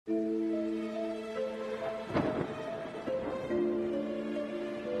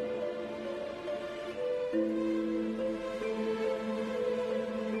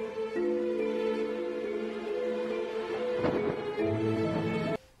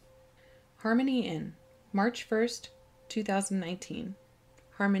Harmony Inn, March 1st, 2019,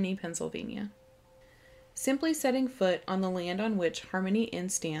 Harmony, Pennsylvania. Simply setting foot on the land on which Harmony Inn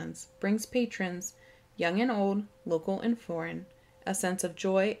stands brings patrons, young and old, local and foreign, a sense of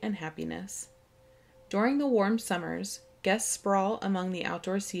joy and happiness. During the warm summers, guests sprawl among the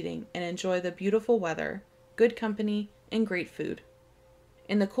outdoor seating and enjoy the beautiful weather, good company, and great food.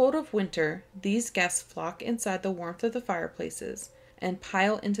 In the cold of winter, these guests flock inside the warmth of the fireplaces and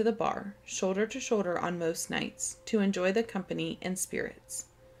pile into the bar, shoulder to shoulder on most nights, to enjoy the company and spirits.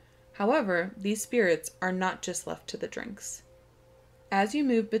 However, these spirits are not just left to the drinks. As you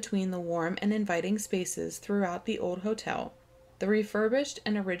move between the warm and inviting spaces throughout the old hotel, the refurbished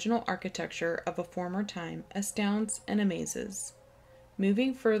and original architecture of a former time astounds and amazes.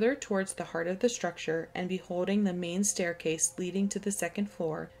 Moving further towards the heart of the structure and beholding the main staircase leading to the second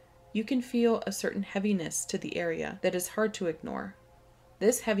floor, you can feel a certain heaviness to the area that is hard to ignore.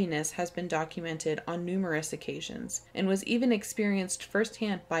 This heaviness has been documented on numerous occasions and was even experienced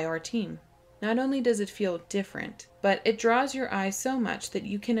firsthand by our team. Not only does it feel different, but it draws your eye so much that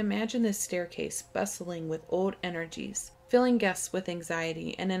you can imagine this staircase bustling with old energies, filling guests with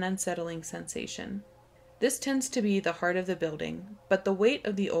anxiety and an unsettling sensation. This tends to be the heart of the building, but the weight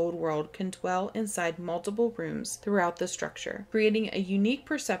of the old world can dwell inside multiple rooms throughout the structure, creating a unique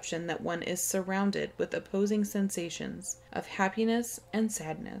perception that one is surrounded with opposing sensations of happiness and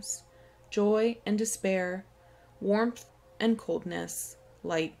sadness, joy and despair, warmth and coldness,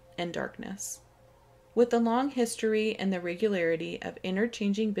 light and darkness. With the long history and the regularity of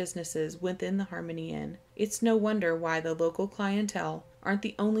interchanging businesses within the Harmony Inn, it's no wonder why the local clientele aren't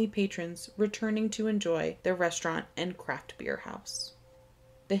the only patrons returning to enjoy their restaurant and craft beer house.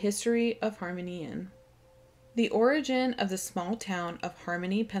 The history of Harmony Inn. The origin of the small town of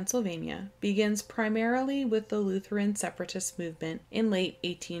Harmony, Pennsylvania begins primarily with the Lutheran separatist movement in late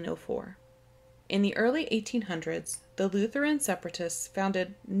 1804. In the early 1800s, the Lutheran separatists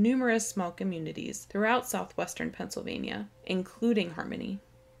founded numerous small communities throughout southwestern Pennsylvania, including Harmony.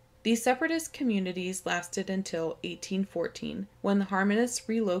 These separatist communities lasted until 1814, when the Harmonists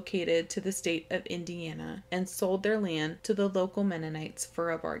relocated to the state of Indiana and sold their land to the local Mennonites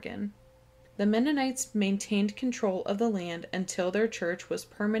for a bargain. The Mennonites maintained control of the land until their church was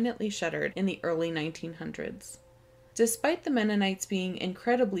permanently shuttered in the early 1900s. Despite the Mennonites being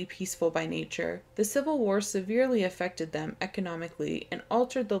incredibly peaceful by nature, the Civil War severely affected them economically and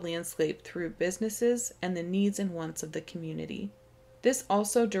altered the landscape through businesses and the needs and wants of the community. This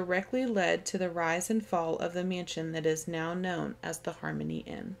also directly led to the rise and fall of the mansion that is now known as the Harmony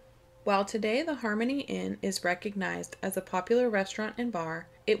Inn. While today the Harmony Inn is recognized as a popular restaurant and bar,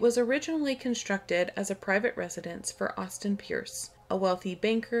 it was originally constructed as a private residence for Austin Pierce, a wealthy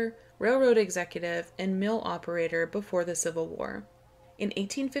banker, railroad executive, and mill operator before the Civil War. In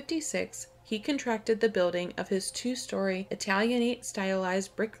 1856, he contracted the building of his two-story Italianate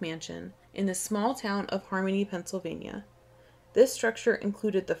stylized brick mansion in the small town of Harmony, Pennsylvania. This structure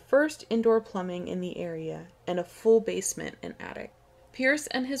included the first indoor plumbing in the area and a full basement and attic. Pierce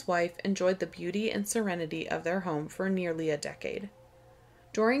and his wife enjoyed the beauty and serenity of their home for nearly a decade.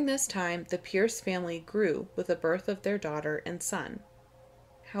 During this time, the Pierce family grew with the birth of their daughter and son.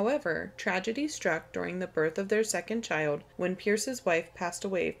 However, tragedy struck during the birth of their second child when Pierce's wife passed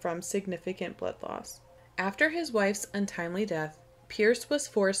away from significant blood loss. After his wife's untimely death, Pierce was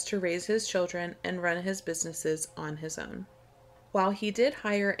forced to raise his children and run his businesses on his own. While he did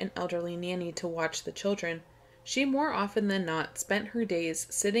hire an elderly nanny to watch the children, she more often than not spent her days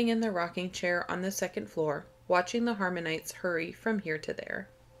sitting in the rocking chair on the second floor, watching the Harmonites hurry from here to there.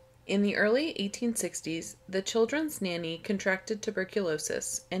 In the early 1860s, the children's nanny contracted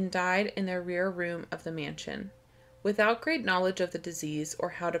tuberculosis and died in the rear room of the mansion. Without great knowledge of the disease or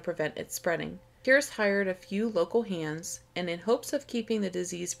how to prevent its spreading, Pierce hired a few local hands and, in hopes of keeping the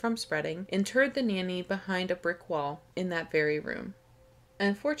disease from spreading, interred the nanny behind a brick wall in that very room.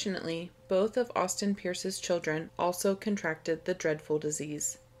 Unfortunately, both of Austin Pierce's children also contracted the dreadful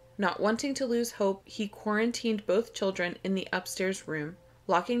disease. Not wanting to lose hope, he quarantined both children in the upstairs room,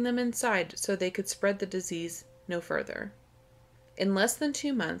 locking them inside so they could spread the disease no further. In less than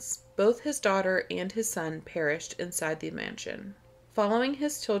 2 months, both his daughter and his son perished inside the mansion. Following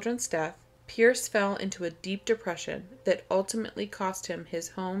his children's death, Pierce fell into a deep depression that ultimately cost him his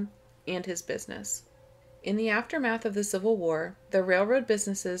home and his business. In the aftermath of the Civil War, the railroad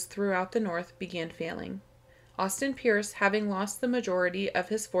businesses throughout the North began failing. Austin Pierce, having lost the majority of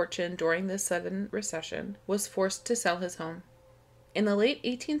his fortune during this sudden recession, was forced to sell his home. In the late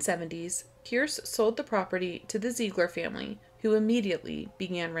 1870s, Pierce sold the property to the Ziegler family, who immediately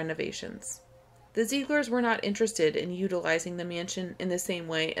began renovations. The Zieglers were not interested in utilizing the mansion in the same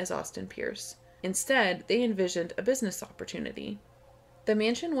way as Austin Pierce. Instead, they envisioned a business opportunity. The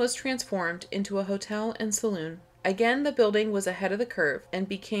mansion was transformed into a hotel and saloon. Again, the building was ahead of the curve and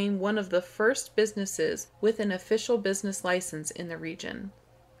became one of the first businesses with an official business license in the region.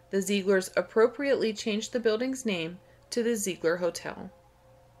 The Zieglers appropriately changed the building's name to the Ziegler Hotel.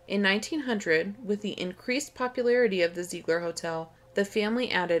 In 1900, with the increased popularity of the Ziegler Hotel, the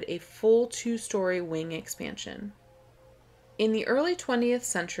family added a full 2-story wing expansion. In the early 20th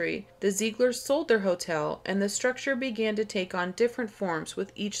century, the Zieglers sold their hotel, and the structure began to take on different forms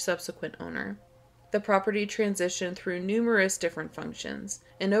with each subsequent owner. The property transitioned through numerous different functions,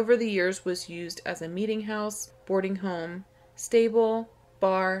 and over the years was used as a meeting house, boarding home, stable,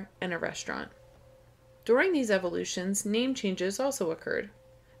 bar, and a restaurant. During these evolutions, name changes also occurred.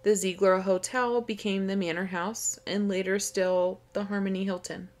 The Ziegler Hotel became the Manor House, and later still the Harmony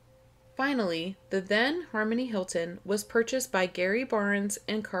Hilton. Finally, the then Harmony Hilton was purchased by Gary Barnes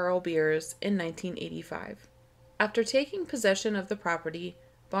and Carl Beers in 1985. After taking possession of the property,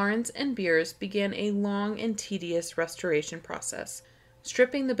 Barnes and Beers began a long and tedious restoration process,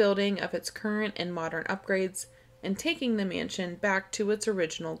 stripping the building of its current and modern upgrades and taking the mansion back to its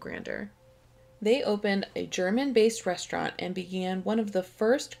original grandeur. They opened a German-based restaurant and began one of the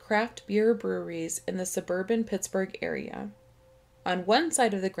first craft beer breweries in the suburban Pittsburgh area. On one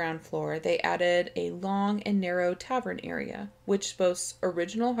side of the ground floor, they added a long and narrow tavern area, which boasts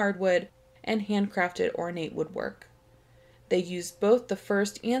original hardwood and handcrafted ornate woodwork. They used both the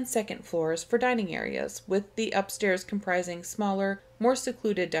first and second floors for dining areas, with the upstairs comprising smaller, more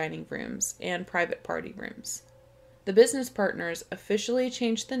secluded dining rooms and private party rooms. The business partners officially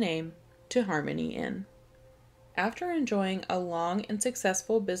changed the name to Harmony Inn. After enjoying a long and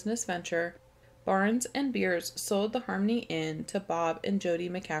successful business venture, Barnes and Beers sold the Harmony Inn to Bob and Jody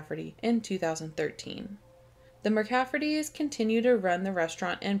McCafferty in 2013. The McCaffertys continue to run the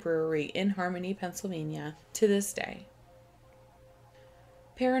restaurant and brewery in Harmony, Pennsylvania to this day.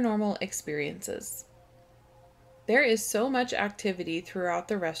 Paranormal experiences. There is so much activity throughout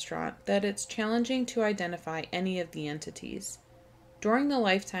the restaurant that it's challenging to identify any of the entities. During the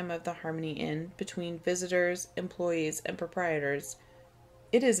lifetime of the Harmony Inn, between visitors, employees, and proprietors,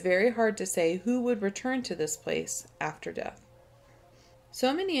 it is very hard to say who would return to this place after death.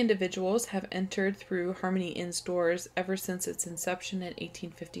 So many individuals have entered through Harmony Inn's doors ever since its inception in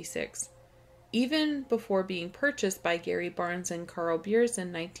 1856. Even before being purchased by Gary Barnes and Carl Beers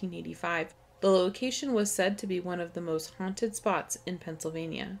in 1985, the location was said to be one of the most haunted spots in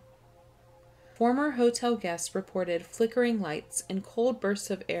Pennsylvania. Former hotel guests reported flickering lights and cold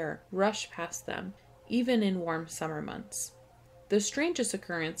bursts of air rush past them, even in warm summer months. The strangest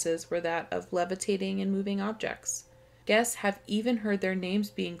occurrences were that of levitating and moving objects. Guests have even heard their names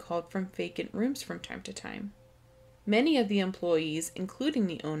being called from vacant rooms from time to time. Many of the employees, including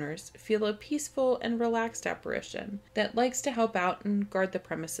the owners, feel a peaceful and relaxed apparition that likes to help out and guard the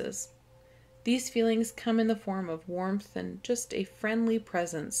premises. These feelings come in the form of warmth and just a friendly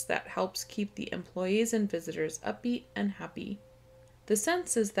presence that helps keep the employees and visitors upbeat and happy. The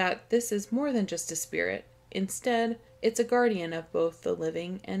sense is that this is more than just a spirit. Instead, it's a guardian of both the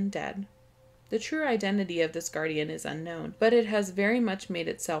living and dead. The true identity of this guardian is unknown, but it has very much made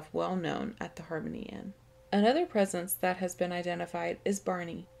itself well known at the Harmony Inn. Another presence that has been identified is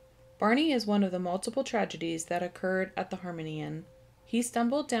Barney. Barney is one of the multiple tragedies that occurred at the Harmony Inn. He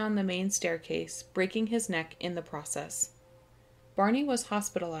stumbled down the main staircase, breaking his neck in the process. Barney was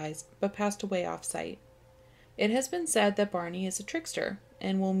hospitalized, but passed away off-site. It has been said that Barney is a trickster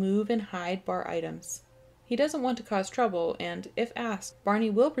and will move and hide bar items. He doesn't want to cause trouble, and if asked, Barney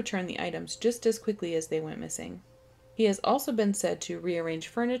will return the items just as quickly as they went missing. He has also been said to rearrange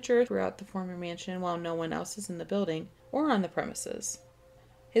furniture throughout the former mansion while no one else is in the building or on the premises.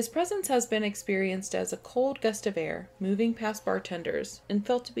 His presence has been experienced as a cold gust of air moving past bartenders and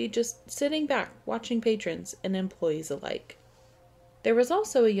felt to be just sitting back watching patrons and employees alike. There was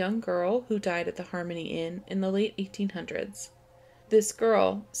also a young girl who died at the Harmony Inn in the late 1800s. This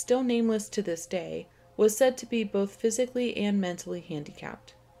girl, still nameless to this day, was said to be both physically and mentally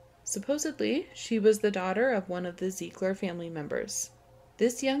handicapped. Supposedly, she was the daughter of one of the Ziegler family members.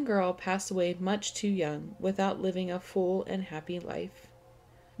 This young girl passed away much too young, without living a full and happy life.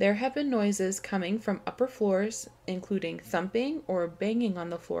 There have been noises coming from upper floors, including thumping or banging on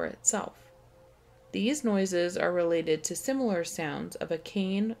the floor itself. These noises are related to similar sounds of a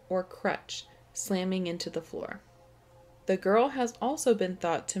cane or crutch slamming into the floor. The girl has also been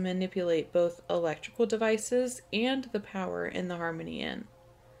thought to manipulate both electrical devices and the power in the Harmony Inn.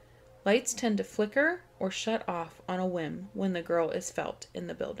 Lights tend to flicker or shut off on a whim when the girl is felt in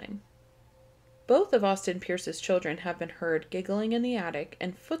the building. Both of Austin Pierce's children have been heard giggling in the attic,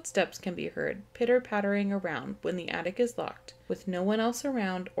 and footsteps can be heard pitter-pattering around when the attic is locked, with no one else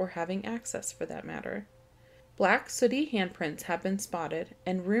around or having access for that matter. Black sooty handprints have been spotted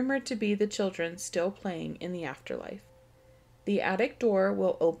and rumored to be the children still playing in the afterlife. The attic door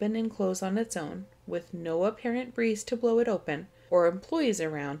will open and close on its own, with no apparent breeze to blow it open or employees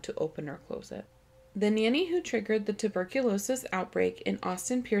around to open or close it. The nanny who triggered the tuberculosis outbreak in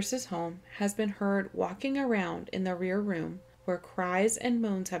Austin Pierce's home has been heard walking around in the rear room, where cries and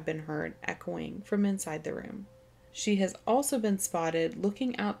moans have been heard echoing from inside the room. She has also been spotted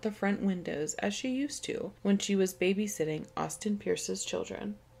looking out the front windows as she used to when she was babysitting Austin Pierce's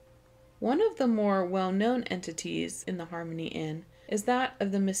children. One of the more well-known entities in the Harmony Inn is that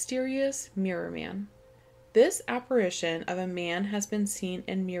of the mysterious Mirror Man. This apparition of a man has been seen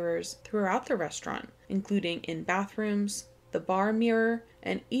in mirrors throughout the restaurant, including in bathrooms, the bar mirror,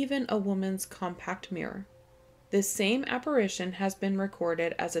 and even a woman's compact mirror. This same apparition has been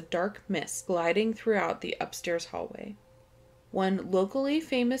recorded as a dark mist gliding throughout the upstairs hallway. One locally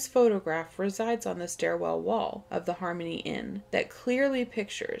famous photograph resides on the stairwell wall of the Harmony Inn that clearly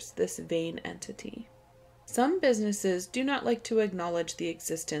pictures this vain entity. Some businesses do not like to acknowledge the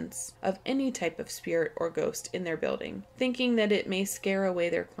existence of any type of spirit or ghost in their building, thinking that it may scare away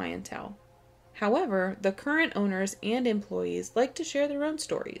their clientele. However, the current owners and employees like to share their own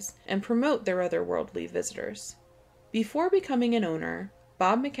stories and promote their otherworldly visitors. Before becoming an owner,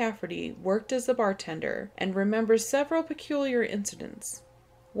 Bob McCafferty worked as a bartender and remembers several peculiar incidents.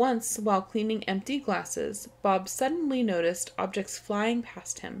 Once, while cleaning empty glasses, Bob suddenly noticed objects flying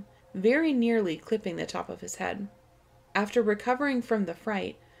past him, very nearly clipping the top of his head. After recovering from the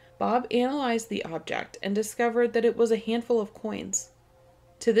fright, Bob analyzed the object and discovered that it was a handful of coins.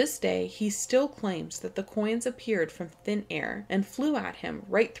 To this day, he still claims that the coins appeared from thin air and flew at him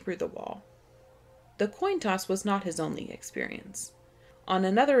right through the wall. The coin toss was not his only experience. On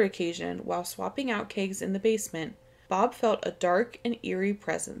another occasion, while swapping out kegs in the basement, Bob felt a dark and eerie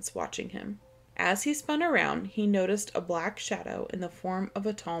presence watching him. As he spun around, he noticed a black shadow in the form of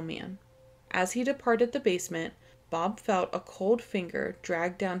a tall man. As he departed the basement, Bob felt a cold finger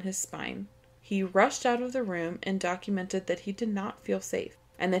drag down his spine. He rushed out of the room and documented that he did not feel safe,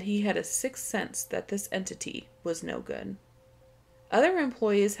 and that he had a sixth sense that this entity was no good. Other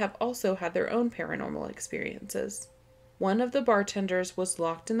employees have also had their own paranormal experiences. One of the bartenders was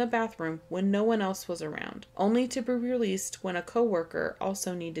locked in the bathroom when no one else was around, only to be released when a coworker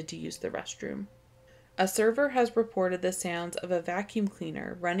also needed to use the restroom. A server has reported the sounds of a vacuum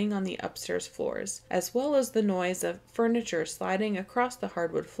cleaner running on the upstairs floors, as well as the noise of furniture sliding across the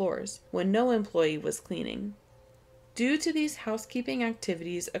hardwood floors when no employee was cleaning. Due to these housekeeping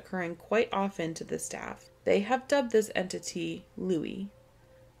activities occurring quite often to the staff, they have dubbed this entity Louie.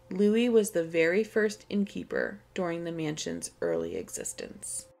 Louie was the very first innkeeper during the mansion's early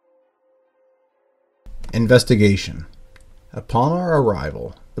existence. Investigation. Upon our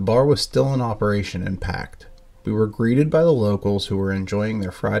arrival, the bar was still in operation and packed. We were greeted by the locals who were enjoying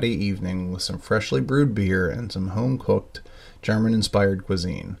their Friday evening with some freshly brewed beer and some home-cooked, German-inspired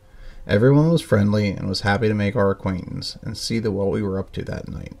cuisine. Everyone was friendly and was happy to make our acquaintance and see what we were up to that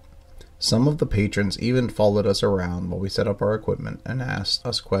night. Some of the patrons even followed us around while we set up our equipment and asked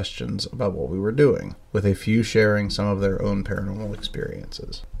us questions about what we were doing, with a few sharing some of their own paranormal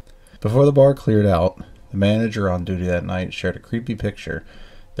experiences. Before the bar cleared out, the manager on duty that night shared a creepy picture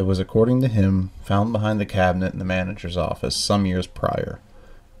that was, according to him, found behind the cabinet in the manager's office some years prior.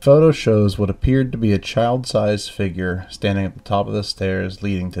 The photo shows what appeared to be a child-sized figure standing at the top of the stairs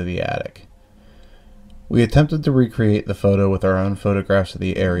leading to the attic. We attempted to recreate the photo with our own photographs of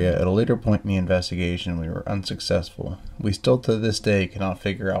the area. At a later point in the investigation, we were unsuccessful. We still to this day cannot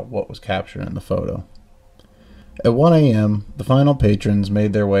figure out what was captured in the photo. At 1 a.m., the final patrons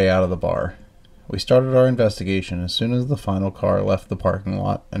made their way out of the bar. We started our investigation as soon as the final car left the parking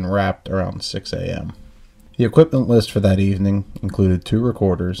lot and wrapped around 6 a.m. The equipment list for that evening included 2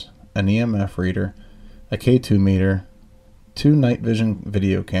 recorders, an EMF reader, a K2 meter, 2 night vision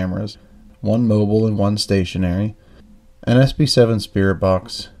video cameras, 1 mobile and 1 stationary, an SB7 spirit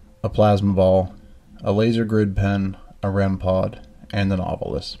box, a plasma ball, a laser grid pen, a REM pod, and an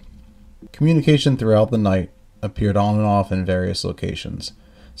Ovilus. Communication throughout the night appeared on and off in various locations.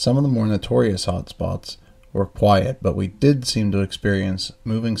 Some of the more notorious hotspots were quiet, but we did seem to experience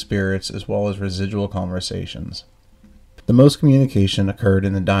moving spirits as well as residual conversations. The most communication occurred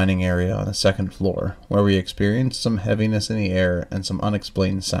in the dining area on the 2nd floor, where we experienced some heaviness in the air and some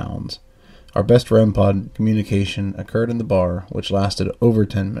unexplained sounds. Our best REM pod communication occurred in the bar, which lasted over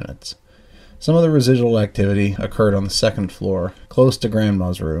 10 minutes. Some of the residual activity occurred on the second floor, close to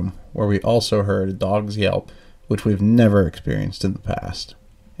Grandma's room, where we also heard a dog's yelp, which we've never experienced in the past.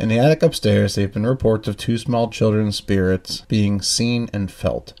 In the attic upstairs, there have been reports of 2 small children's spirits being seen and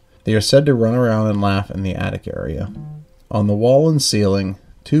felt. They are said to run around and laugh in the attic area. On the wall and ceiling,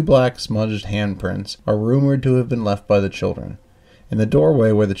 2 black smudged handprints are rumored to have been left by the children. In the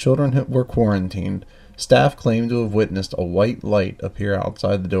doorway where the children were quarantined, staff claim to have witnessed a white light appear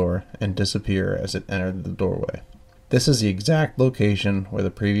outside the door and disappear as it entered the doorway. This is the exact location where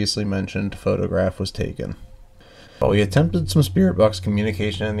the previously mentioned photograph was taken. While we attempted some spirit box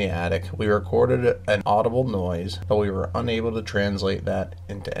communication in the attic, we recorded an audible noise, but we were unable to translate that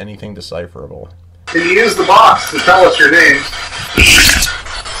into anything decipherable. Can you use the box to tell us your name?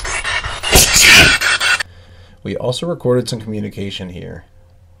 We also recorded some communication here.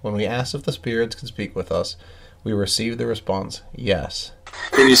 When we asked if the spirits could speak with us, we received the response, yes.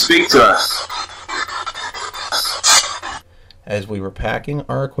 Can you speak to us? As we were packing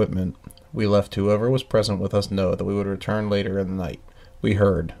our equipment, we left whoever was present with us know that we would return later in the night. We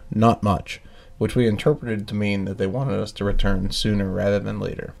heard, not much, which we interpreted to mean that they wanted us to return sooner rather than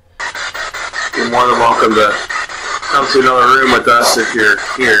later. You're more than welcome to come to another room with us if you're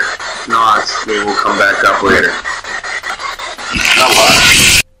here. If not, we will come back up later.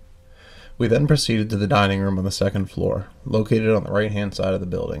 We then proceeded to the dining room on the second floor, located on the right-hand side of the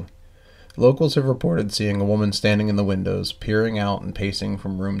building. Locals have reported seeing a woman standing in the windows, peering out and pacing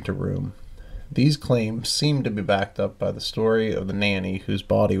from room to room. These claims seem to be backed up by the story of the nanny whose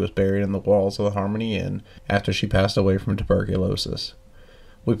body was buried in the walls of the Harmony Inn after she passed away from tuberculosis.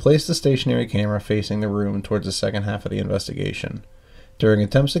 We placed the stationary camera facing the room towards the second half of the investigation. During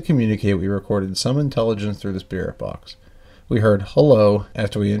attempts to communicate, we recorded some intelligence through the spirit box. We heard hello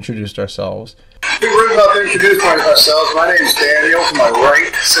after we introduced ourselves. We're about to introduce ourselves. My name is Daniel. To my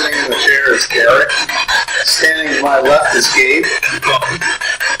right, sitting in the chair, is Garrett. Standing to my left is Gabe.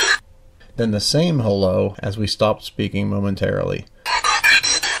 Then the same hello as we stopped speaking momentarily.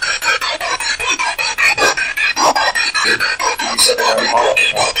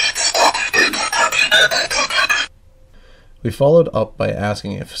 We followed up by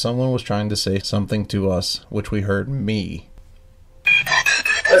asking if someone was trying to say something to us, which we heard me.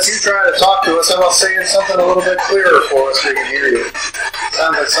 That's you trying to talk to us. How about saying something a little bit clearer for us so we can hear you?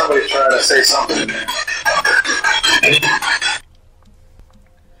 Sounds like somebody's trying to say something in there.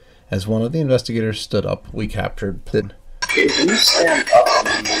 As one of the investigators stood up, we captured Plid. Okay, can you stand up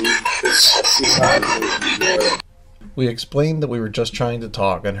and move this? We explained that we were just trying to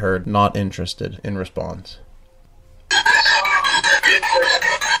talk and heard not interested in response.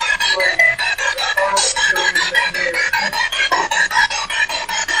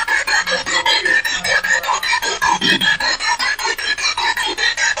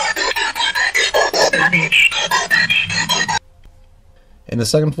 In the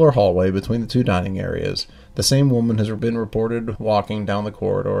second floor hallway between the 2 dining areas, the same woman has been reported walking down the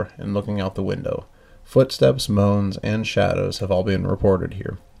corridor and looking out the window. Footsteps, moans, and shadows have all been reported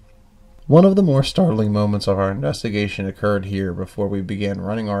here. One of the more startling moments of our investigation occurred here before we began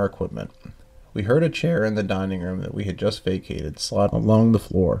running our equipment. We heard a chair in the dining room that we had just vacated slide along the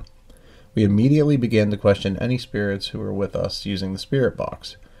floor. We immediately began to question any spirits who were with us using the spirit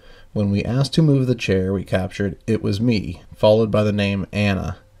box. When we asked to move the chair, we captured "it was me," followed by the name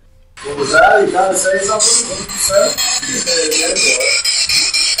Anna. What was that? You trying to say something? What did you say?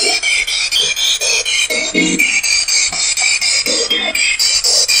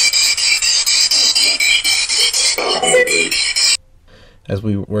 As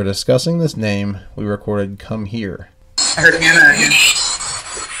we were discussing this name, we recorded "come here." I heard Anna again.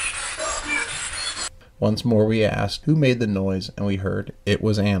 Once more we asked who made the noise, and we heard it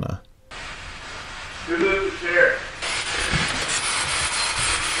was Anna. Who moved the chair?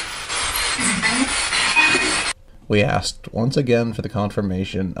 We asked once again for the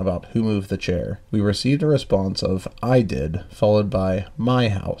confirmation about who moved the chair. We received a response of "I did," followed by "my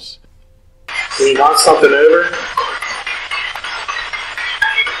house." Can you knock something over?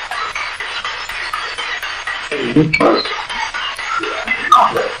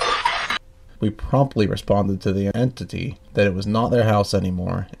 We promptly responded to the entity that it was not their house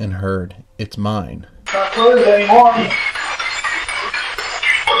anymore and heard, "It's mine." Not closed anymore.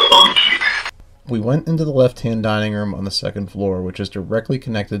 We went into the left-hand dining room on the second floor, which is directly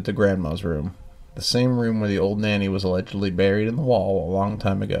connected to Grandma's room, the same room where the old nanny was allegedly buried in the wall a long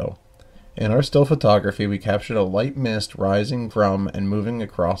time ago. In our still photography, we captured a light mist rising from and moving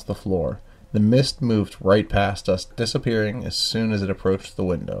across the floor. The mist moved right past us, disappearing as soon as it approached the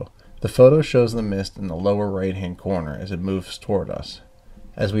window. The photo shows the mist in the lower right-hand corner as it moves toward us.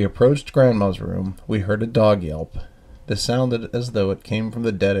 As we approached Grandma's room, we heard a dog yelp. This sounded as though it came from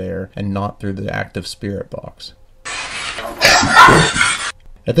the dead air and not through the active spirit box.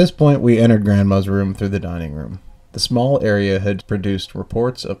 At this point, we entered Grandma's room through the dining room. The small area had produced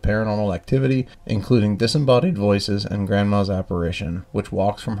reports of paranormal activity, including disembodied voices and Grandma's apparition, which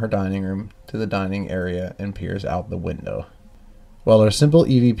walks from her dining room to the dining area and peers out the window. While our simple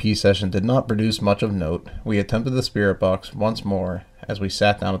EVP session did not produce much of note, we attempted the spirit box once more as we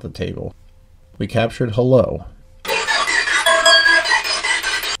sat down at the table. We captured hello.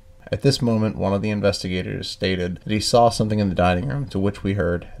 At this moment, one of the investigators stated that he saw something in the dining room, to which we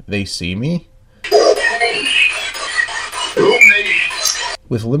heard, "They see me?"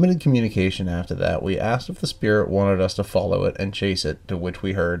 With limited communication after that, we asked if the spirit wanted us to follow it and chase it, to which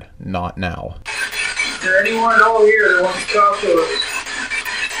we heard, "Not now." Is there anyone over here that wants to talk to us?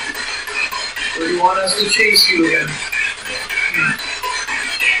 Or do you want us to chase you again?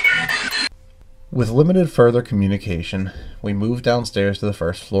 With limited further communication, we moved downstairs to the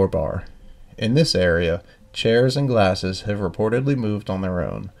first floor bar. In this area, chairs and glasses have reportedly moved on their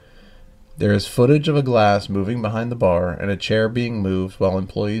own. There is footage of a glass moving behind the bar and a chair being moved while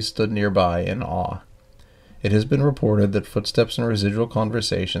employees stood nearby in awe. It has been reported that footsteps and residual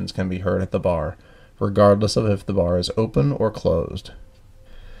conversations can be heard at the bar, regardless of if the bar is open or closed.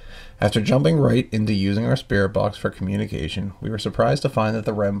 After jumping right into using our spirit box for communication, we were surprised to find that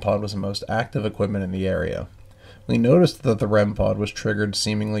the REM pod was the most active equipment in the area. We noticed that the REM pod was triggered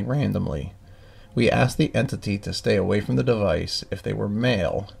seemingly randomly. We asked the entity to stay away from the device if they were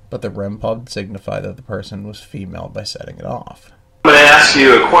male, but the REM pod signified that the person was female by setting it off. I'm going to ask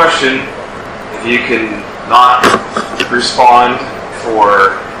you a question. If you can not respond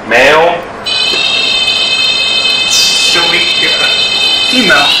for male, Show me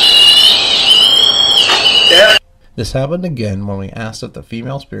female. Yeah. This happened again when we asked if the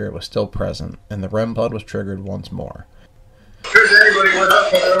female spirit was still present, and the REM pod was triggered once more. If there's anybody with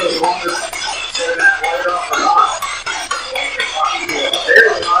us that was wanted to light up or not.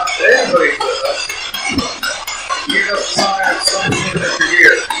 There's not anybody with us. You have a sign of something that you're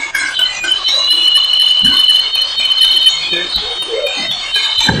here.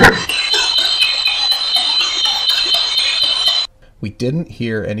 We didn't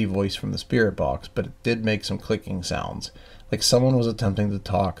hear any voice from the spirit box, but it did make some clicking sounds, like someone was attempting to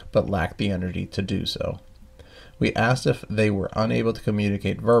talk but lacked the energy to do so. We asked if they were unable to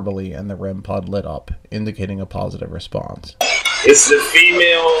communicate verbally, and the REM pod lit up, indicating a positive response. is the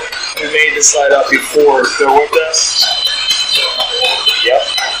female who made this light up before still with us? Yep.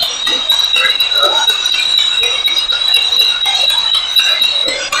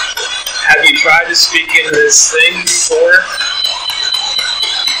 Have you tried to speak into this thing before?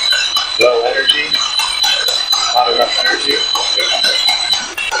 Low energy? Not enough energy?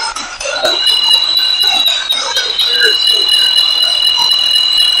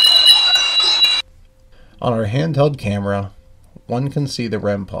 On our handheld camera, one can see the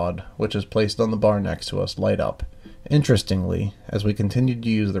REM pod, which is placed on the bar next to us, light up. Interestingly, as we continued to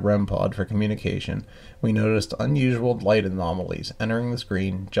use the REM pod for communication, we noticed unusual light anomalies entering the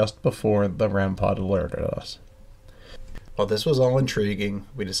screen just before the REM pod alerted us. While this was all intriguing,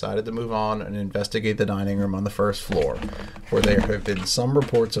 we decided to move on and investigate the dining room on the first floor, where there have been some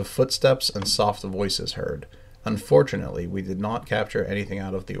reports of footsteps and soft voices heard. Unfortunately, we did not capture anything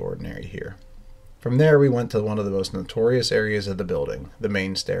out of the ordinary here. From there, we went to one of the most notorious areas of the building, the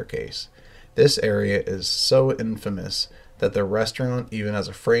main staircase. This area is so infamous that the restaurant even has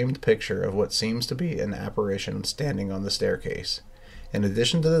a framed picture of what seems to be an apparition standing on the staircase. In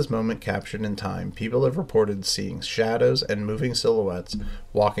addition to this moment captured in time, people have reported seeing shadows and moving silhouettes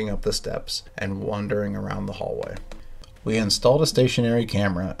walking up the steps and wandering around the hallway. We installed a stationary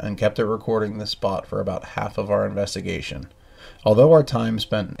camera and kept it recording this spot for about half of our investigation. Although our time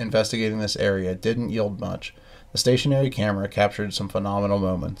spent investigating this area didn't yield much, the stationary camera captured some phenomenal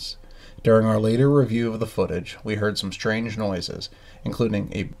moments. During our later review of the footage, we heard some strange noises, including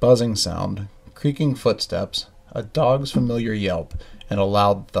a buzzing sound, creaking footsteps, a dog's familiar yelp, and a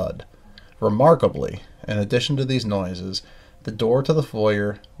loud thud. Remarkably, in addition to these noises, the door to the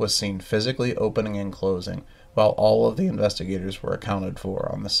foyer was seen physically opening and closing, while all of the investigators were accounted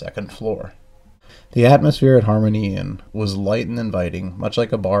for on the second floor. The atmosphere at Harmony Inn was light and inviting, much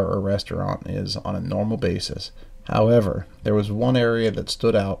like a bar or restaurant is on a normal basis. However, there was one area that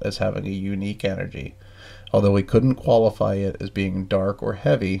stood out as having a unique energy, although we couldn't qualify it as being dark or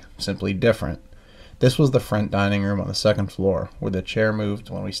heavy, simply different. This was the front dining room on the second floor, where the chair moved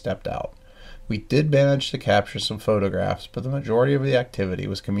when we stepped out. We did manage to capture some photographs, but the majority of the activity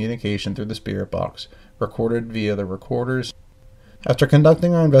was communication through the spirit box, recorded via the recorders. After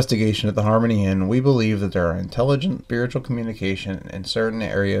conducting our investigation at the Harmony Inn, we believe that there are intelligent spiritual communication in certain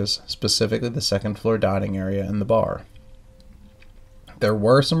areas, specifically the second floor dining area and the bar. There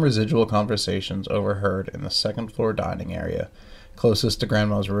were some residual conversations overheard in the second floor dining area, closest to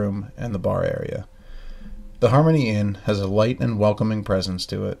Grandma's room and the bar area. The Harmony Inn has a light and welcoming presence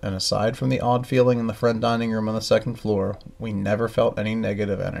to it, and aside from the odd feeling in the front dining room on the second floor, we never felt any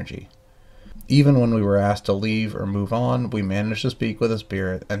negative energy. Even when we were asked to leave or move on, we managed to speak with a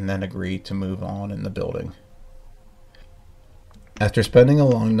spirit and then agree to move on in the building. After spending a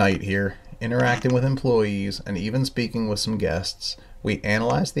long night here, interacting with employees, and even speaking with some guests, we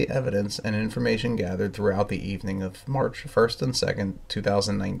analyzed the evidence and information gathered throughout the evening of March 1st and 2nd,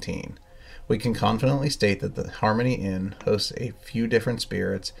 2019. We can confidently state that the Harmony Inn hosts a few different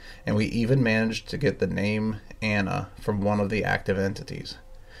spirits, and we even managed to get the name Anna from one of the active entities.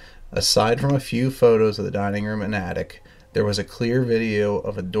 Aside from a few photos of the dining room and attic, there was a clear video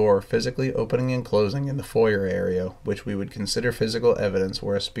of a door physically opening and closing in the foyer area, which we would consider physical evidence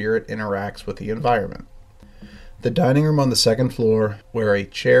where a spirit interacts with the environment. The dining room on the second floor, where a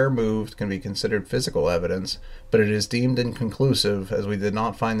chair moved, can be considered physical evidence, but it is deemed inconclusive as we did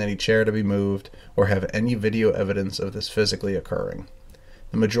not find any chair to be moved or have any video evidence of this physically occurring.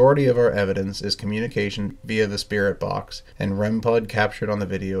 The majority of our evidence is communication via the spirit box and REM pod captured on the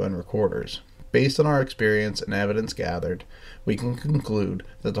video and recorders. Based on our experience and evidence gathered, we can conclude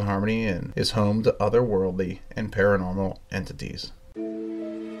that the Harmony Inn is home to otherworldly and paranormal entities.